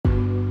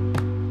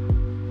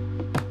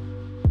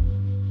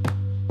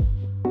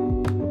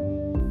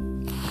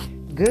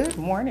Good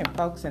morning,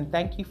 folks, and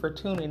thank you for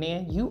tuning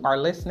in. You are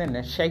listening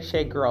to Shay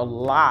Shay Girl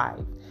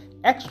Live,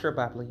 extra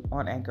bubbly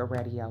on Anchor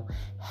Radio.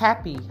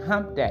 Happy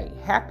Hump Day.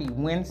 Happy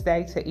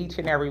Wednesday to each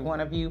and every one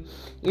of you.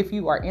 If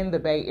you are in the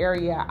Bay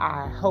Area,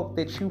 I hope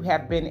that you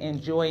have been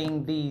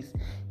enjoying these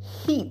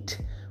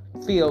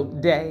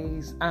heat-filled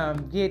days,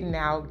 getting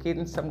out,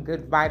 getting some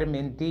good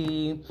vitamin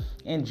D,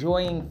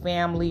 enjoying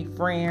family,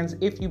 friends.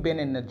 If you've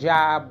been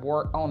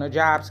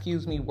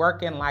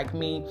working like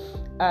me,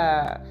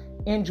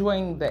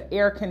 enjoying the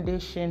air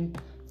condition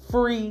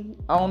free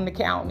on the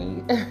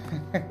county.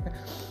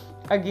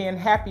 Again,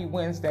 happy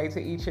Wednesday to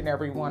each and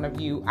every one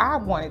of you. I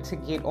wanted to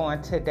get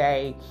on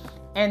today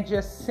and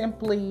just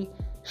simply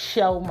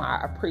show my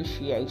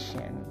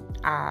appreciation.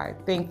 I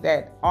think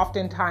that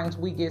oftentimes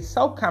we get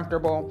so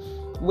comfortable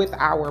with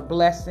our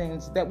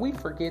blessings that we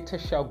forget to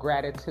show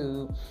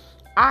gratitude.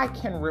 I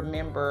can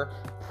remember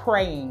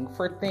praying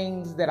for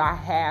things that I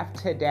have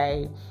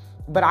today,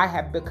 but I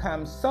have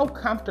become so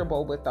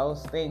comfortable with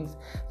those things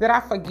that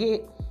I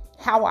forget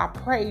how I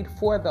prayed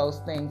for those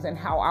things and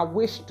how I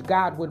wished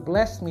God would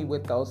bless me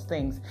with those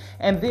things.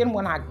 And then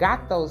when I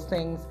got those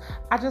things,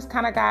 I just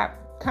kind of got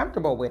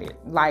comfortable with it.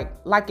 Like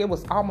it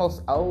was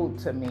almost owed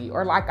to me,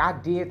 or like I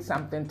did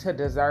something to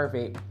deserve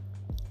it.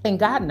 And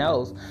God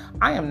knows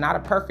I am not a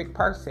perfect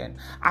person.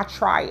 I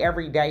try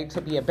every day to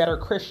be a better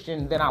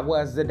Christian than I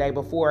was the day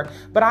before,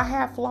 but I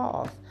have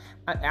flaws.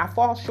 I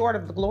fall short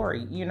of the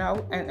glory,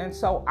 and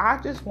so I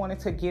just wanted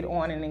to get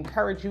on and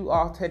encourage you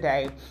all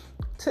today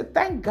to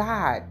thank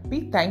God.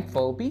 Be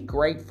thankful, be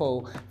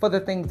grateful for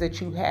the things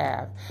that you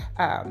have.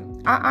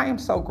 I am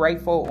so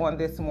grateful on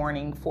this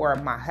morning for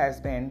my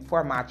husband,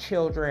 for my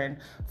children,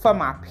 for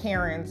my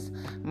parents,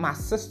 my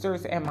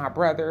sisters and my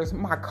brothers,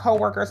 my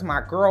coworkers,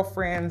 my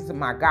girlfriends,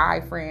 my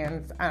guy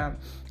friends.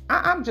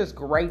 I'm just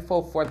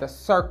grateful for the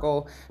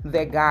circle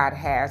that God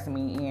has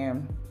me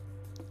in.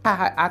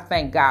 I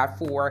thank God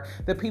for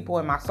the people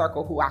in my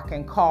circle who I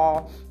can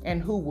call and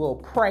who will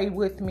pray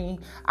with me.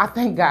 I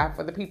thank God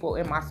for the people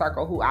in my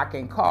circle who I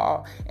can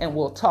call and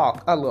will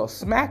talk a little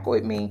smack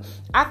with me.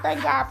 I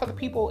thank God for the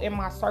people in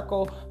my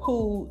circle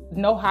who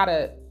know how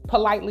to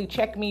politely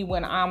check me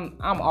when I'm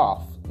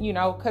off,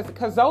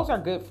 because those are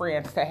good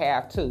friends to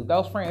have too.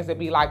 Those friends that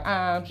be like,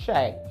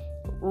 Shay,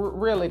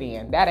 reel it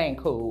in. That ain't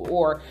cool.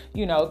 Or,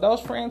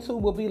 those friends who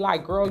will be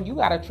like, girl, you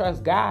got to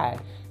trust God,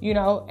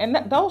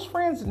 and those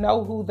friends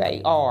know who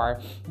they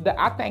are.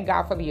 I thank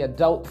God for the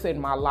adults in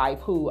my life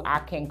who I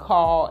can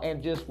call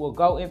and just will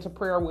go into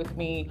prayer with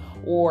me,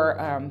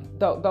 or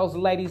those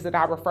ladies that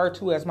I refer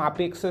to as my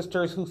big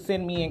sisters who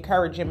send me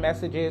encouraging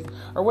messages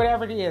or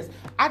whatever it is.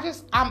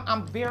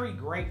 I'm very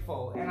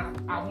grateful,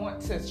 and I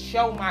want to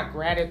show my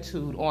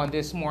gratitude on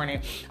this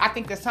morning. I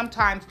think that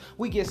sometimes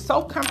we get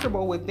so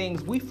comfortable with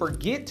things, we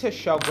forget to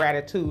show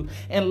gratitude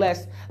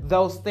unless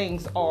those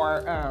things are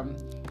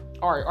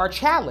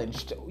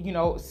challenged.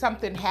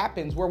 Something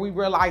happens where we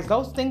realize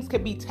those things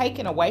could be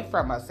taken away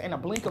from us in a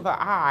blink of an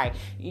eye,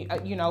 in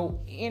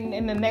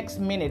the next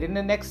minute, in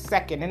the next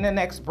second, in the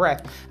next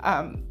breath.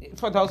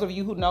 For those of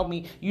you who know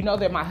me, you know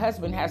that my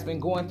husband has been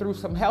going through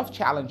some health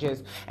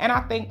challenges. And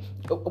I think,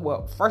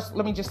 well, first,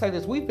 let me just say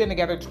this. We've been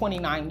together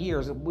 29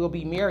 years. We'll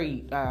be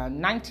married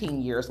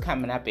 19 years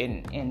coming up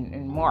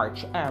in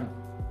March.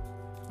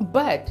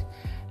 But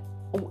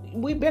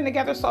we've been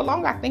together so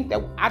long, I think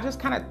that I just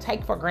kind of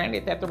take for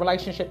granted that the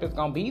relationship is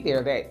going to be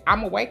there, that I'm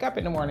going to wake up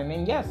in the morning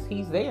and yes,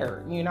 he's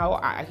there.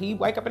 He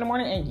wake up in the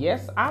morning and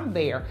yes, I'm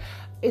there.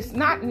 It's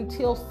not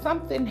until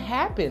something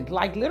happened,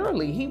 like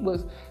literally he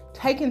was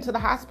taken to the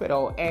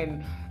hospital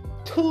and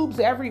tubes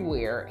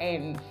everywhere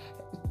and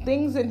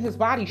things in his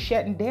body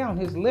shutting down,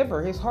 his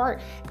liver, his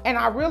heart. And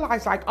I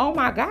realized oh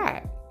my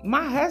God,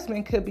 my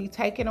husband could be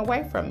taken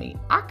away from me.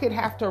 I could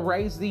have to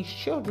raise these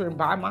children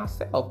by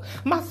myself.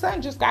 My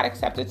son just got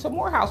accepted to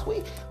Morehouse.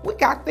 We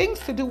got things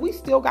to do. We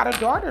still got a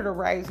daughter to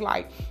raise.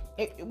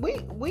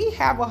 We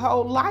have a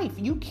whole life.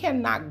 You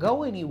cannot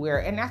go anywhere.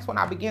 And that's when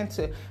I began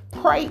to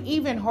pray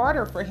even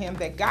harder for him,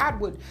 that God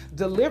would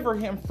deliver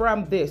him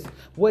from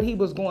what he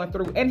was going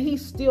through. And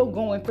he's still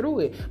going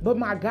through it. But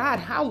my God,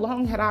 how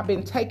long had I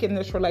been taking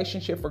this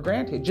relationship for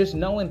granted, just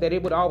knowing that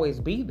it would always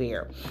be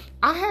there?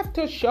 I have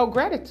to show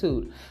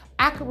gratitude.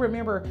 I can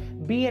remember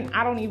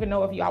I don't even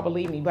know if y'all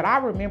believe me, but I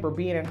remember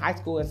being in high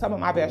school, and some of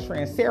my best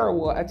friends, Sarah,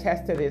 will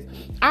attest to this.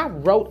 I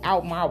wrote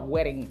out my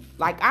wedding.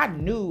 I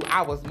knew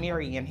I was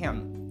marrying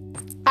him.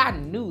 I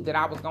knew that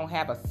I was going to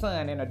have a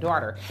son and a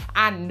daughter.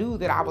 I knew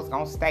that I was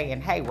going to stay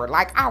in Hayward.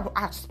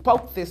 I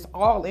spoke this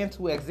all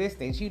into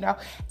existence,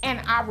 and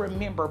I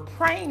remember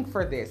praying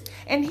for this.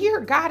 And here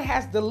God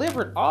has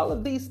delivered all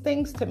of these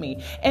things to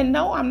me. And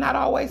no, I'm not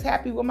always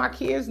happy with my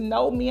kids.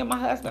 No, me and my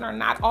husband are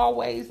not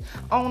always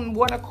on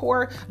one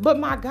accord. But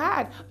my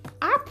God,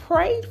 I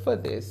prayed for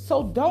this.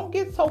 So don't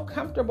get so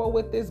comfortable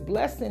with this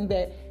blessing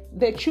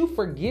that you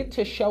forget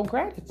to show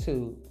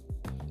gratitude.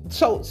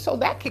 So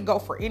that could go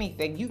for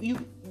anything.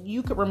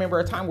 you could remember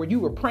a time where you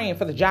were praying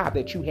for the job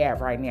that you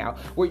have right now,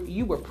 where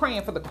you were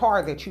praying for the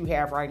car that you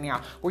have right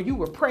now, where you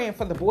were praying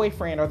for the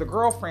boyfriend or the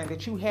girlfriend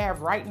that you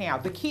have right now,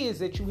 the kids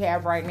that you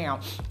have right now.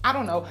 I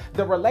don't know,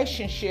 the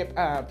relationship,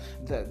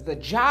 the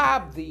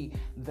job, the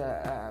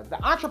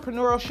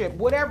entrepreneurship,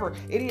 whatever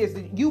it is,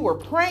 that you were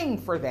praying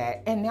for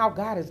that, and now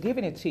God has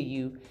given it to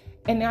you.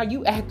 And now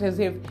you act as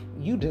if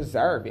you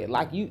deserve it,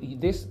 like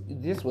this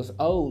was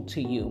owed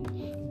to you.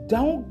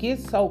 Don't get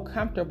so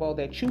comfortable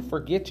that you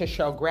forget to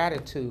show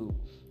gratitude,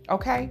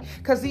 okay?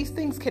 Because these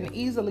things can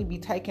easily be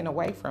taken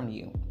away from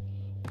you.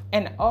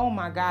 And oh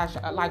my gosh,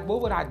 like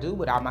what would I do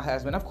without my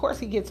husband? Of course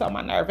he gets on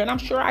my nerve, and I'm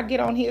sure I get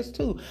on his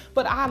too.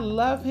 But I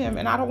love him,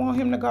 and I don't want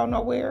him to go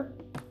nowhere.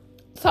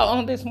 So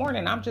on this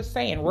morning, I'm just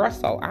saying,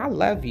 Russell, I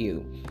love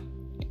you.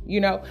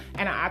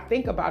 And I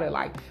think about it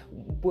like,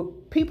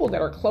 people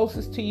that are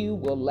closest to you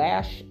will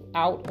lash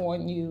out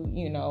on you,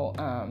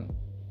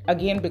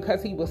 again,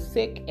 because he was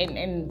sick,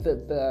 and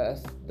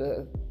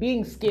the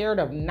being scared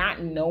of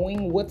not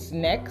knowing what's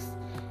next,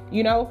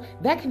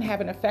 that can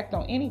have an effect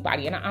on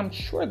anybody. And I'm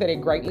sure that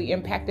it greatly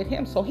impacted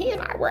him. So he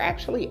and I were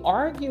actually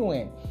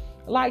arguing.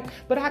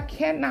 But I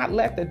cannot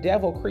let the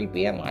devil creep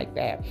in like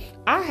that.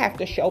 I have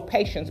to show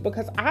patience,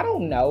 because I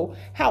don't know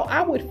how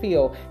I would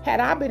feel had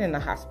I been in the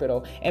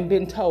hospital and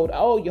been told,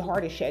 oh, your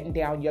heart is shutting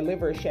down, your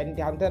liver is shutting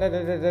down,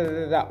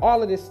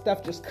 all of this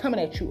stuff just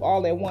coming at you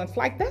all at once.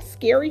 That's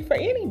scary for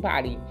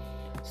anybody.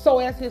 So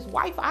as his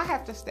wife, I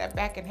have to step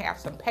back and have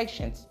some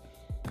patience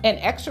and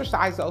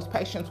exercise those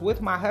patience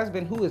with my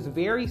husband, who is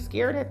very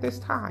scared at this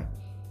time.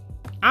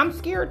 I'm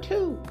scared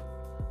too.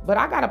 But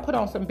I got to put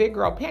on some big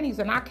girl panties,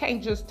 and I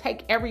can't just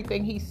take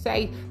everything he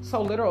say so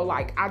literal.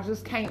 I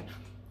just can't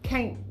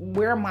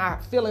wear my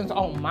feelings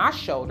on my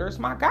shoulders.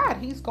 My God,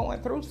 he's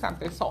going through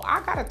something. So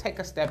I got to take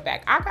a step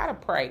back. I got to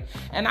pray.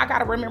 And I got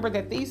to remember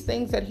that these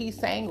things that he's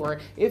saying, or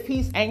if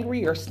he's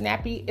angry or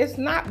snappy, it's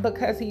not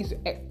because he's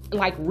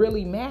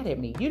really mad at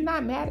me. You're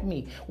not mad at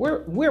me.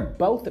 We're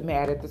both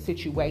mad at the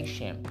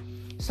situation.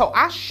 So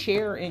I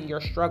share in your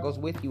struggles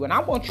with you. And I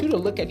want you to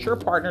look at your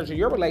partners or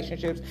your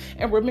relationships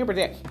and remember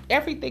that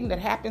everything that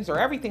happens or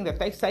everything that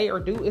they say or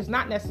do is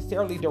not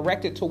necessarily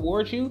directed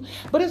towards you,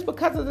 but it's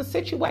because of the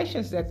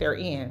situations that they're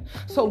in.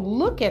 So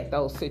look at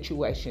those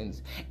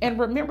situations and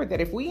remember that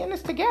if we in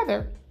this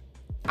together,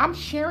 I'm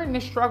sharing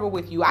this struggle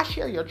with you. I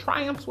share your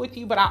triumphs with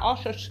you, but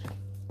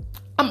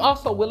I'm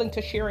also willing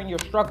to share in your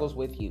struggles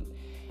with you.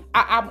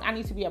 I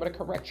need to be able to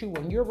correct you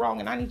when you're wrong,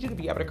 and I need you to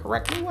be able to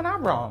correct me when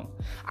I'm wrong.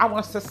 I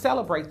want us to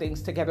celebrate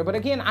things together. But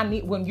again,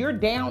 when you're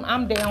down,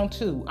 I'm down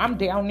too. I'm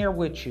down there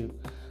with you.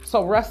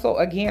 So Russell,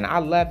 again, I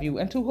love you.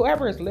 And to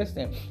whoever is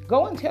listening,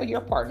 go and tell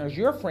your partners,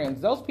 your friends,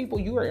 those people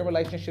you are in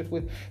relationships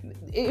with,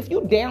 if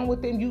you down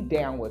with them, you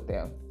down with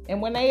them.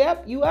 And when they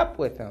up, you up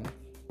with them.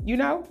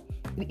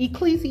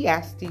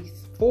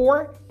 Ecclesiastes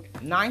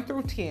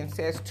 4:9-10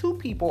 says, 2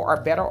 people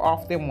are better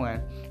off than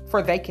one,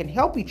 for they can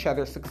help each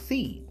other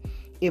succeed.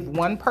 If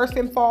one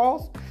person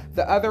falls,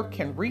 the other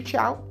can reach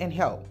out and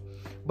help.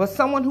 But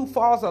someone who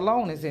falls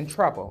alone is in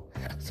trouble.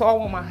 So I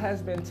want my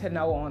husband to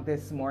know on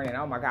this morning,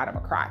 oh my God, I'm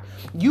gonna cry.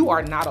 You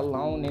are not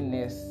alone in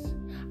this.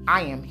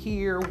 I am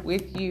here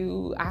with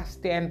you. I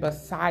stand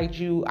beside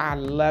you. I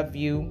love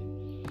you.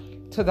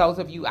 To those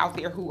of you out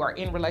there who are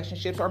in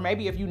relationships, or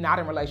maybe if you're not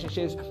in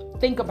relationships,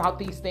 think about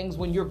these things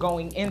when you're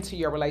going into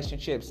your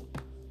relationships.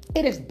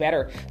 It is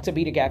better to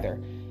be together.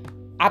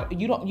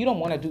 You don't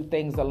want to do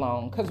things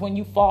alone, because when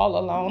you fall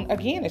alone,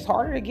 again, it's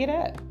harder to get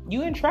up.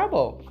 You in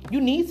trouble. You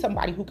need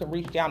somebody who can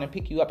reach down and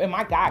pick you up. And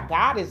my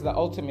God is the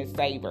ultimate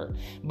saver.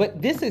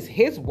 But this is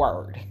his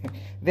word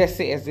that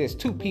says this: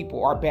 2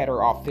 people are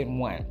better off than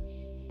one.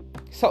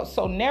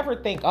 So never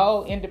think,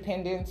 oh,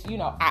 independence.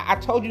 I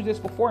told you this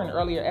before in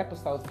earlier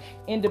episodes.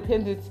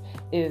 Independence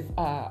is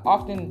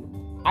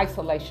often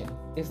isolation.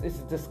 It's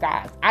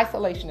disguised.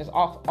 Isolation is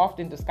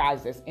often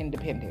disguised as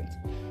independence.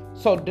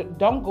 So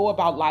don't go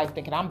about life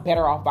thinking I'm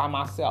better off by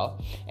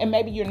myself. And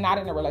maybe you're not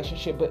in a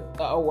relationship, but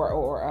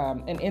or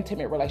an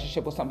intimate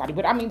relationship with somebody.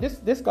 But I mean,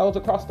 this goes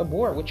across the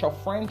board with your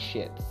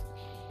friendships,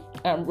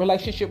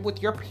 relationship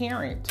with your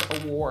parent,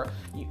 or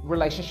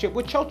relationship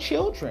with your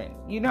children.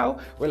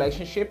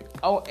 Relationship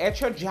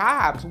at your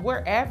jobs,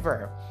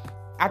 wherever.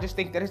 I just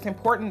think that it's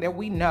important that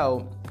we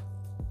know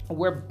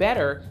we're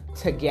better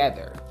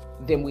together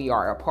than we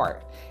are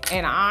apart.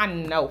 And I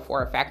know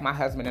for a fact my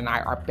husband and I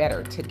are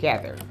better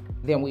together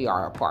than we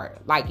are apart.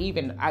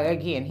 Even,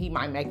 again, he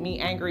might make me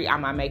angry, I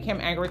might make him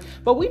angry,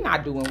 but we're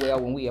not doing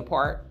well when we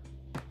apart.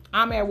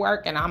 I'm at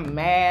work and I'm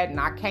mad and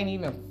I can't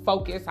even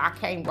focus. I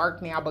can't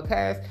work now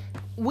because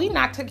we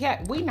not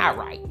together. We not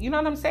right. You know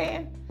what I'm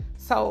saying?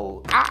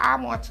 So I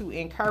want to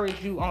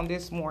encourage you on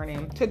this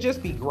morning to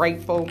just be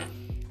grateful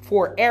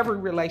for every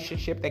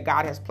relationship that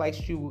God has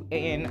placed you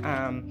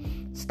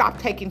in. Stop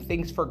taking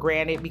things for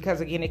granted,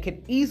 because again, it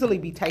could easily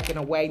be taken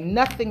away.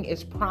 Nothing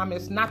is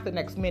promised, not the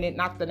next minute,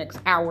 not the next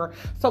hour.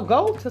 So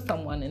go to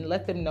someone and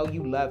let them know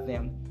you love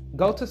them.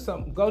 Go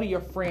to your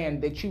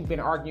friend that you've been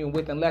arguing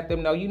with and let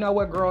them know, you know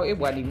what, girl, it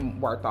wasn't even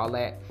worth all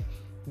that.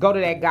 Go to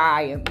that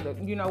guy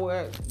and, you know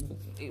what,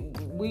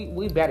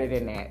 we better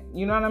than that.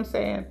 You know what I'm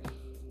saying?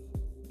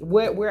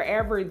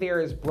 Wherever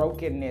there is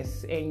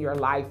brokenness in your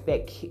life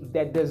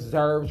that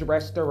deserves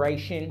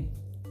restoration,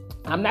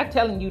 I'm not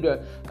telling you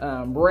to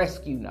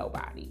rescue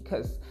nobody,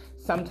 because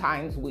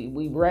sometimes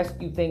we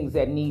rescue things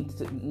that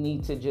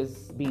need to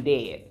just be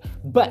dead.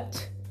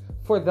 But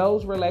for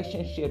those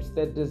relationships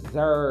that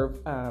deserve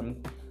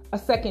a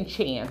second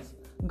chance,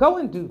 go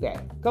and do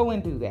that. Go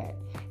and do that.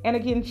 And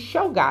again,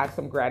 show God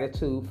some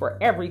gratitude for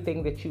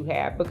everything that you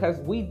have, because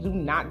we do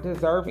not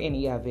deserve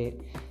any of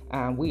it.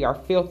 We are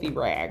filthy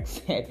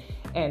rags.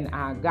 And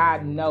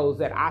God knows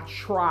that I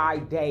try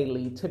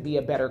daily to be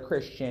a better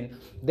Christian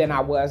than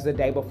I was the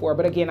day before.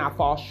 But again, I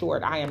fall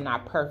short. I am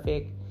not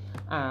perfect.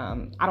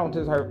 I don't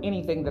deserve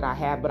anything that I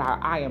have, but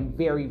I am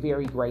very,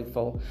 very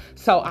grateful.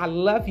 So I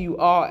love you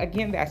all.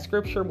 Again, that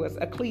scripture was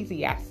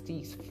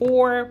Ecclesiastes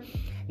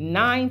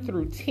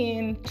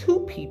 4:9-10. Two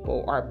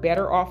people are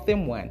better off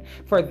than one,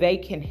 for they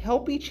can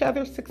help each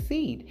other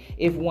succeed.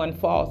 If one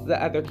falls,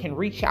 the other can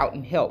reach out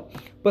and help.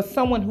 But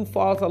someone who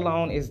falls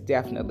alone is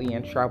definitely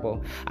in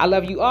trouble. I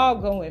love you all.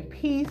 Go in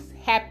peace.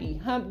 Happy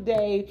hump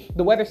day.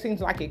 The weather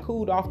seems like it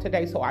cooled off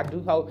today, so I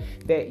do hope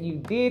that you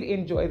did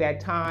enjoy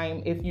that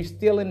time. If you're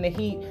still in the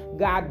heat,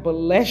 God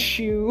bless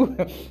you.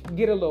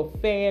 Get a little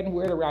fan,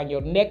 wear it around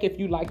your neck if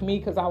you like me,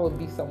 because I would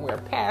be somewhere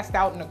passed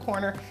out in the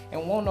corner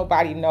and won't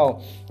nobody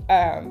know.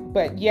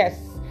 But yes,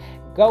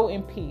 go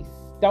in peace.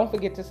 Don't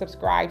forget to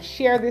subscribe,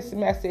 share this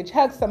message,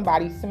 hug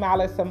somebody,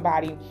 smile at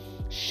somebody,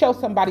 show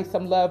somebody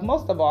some love.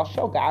 Most of all,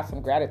 show God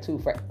some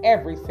gratitude for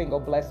every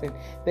single blessing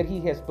that He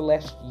has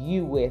blessed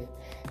you with.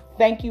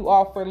 Thank you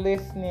all for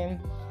listening.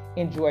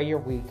 Enjoy your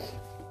week.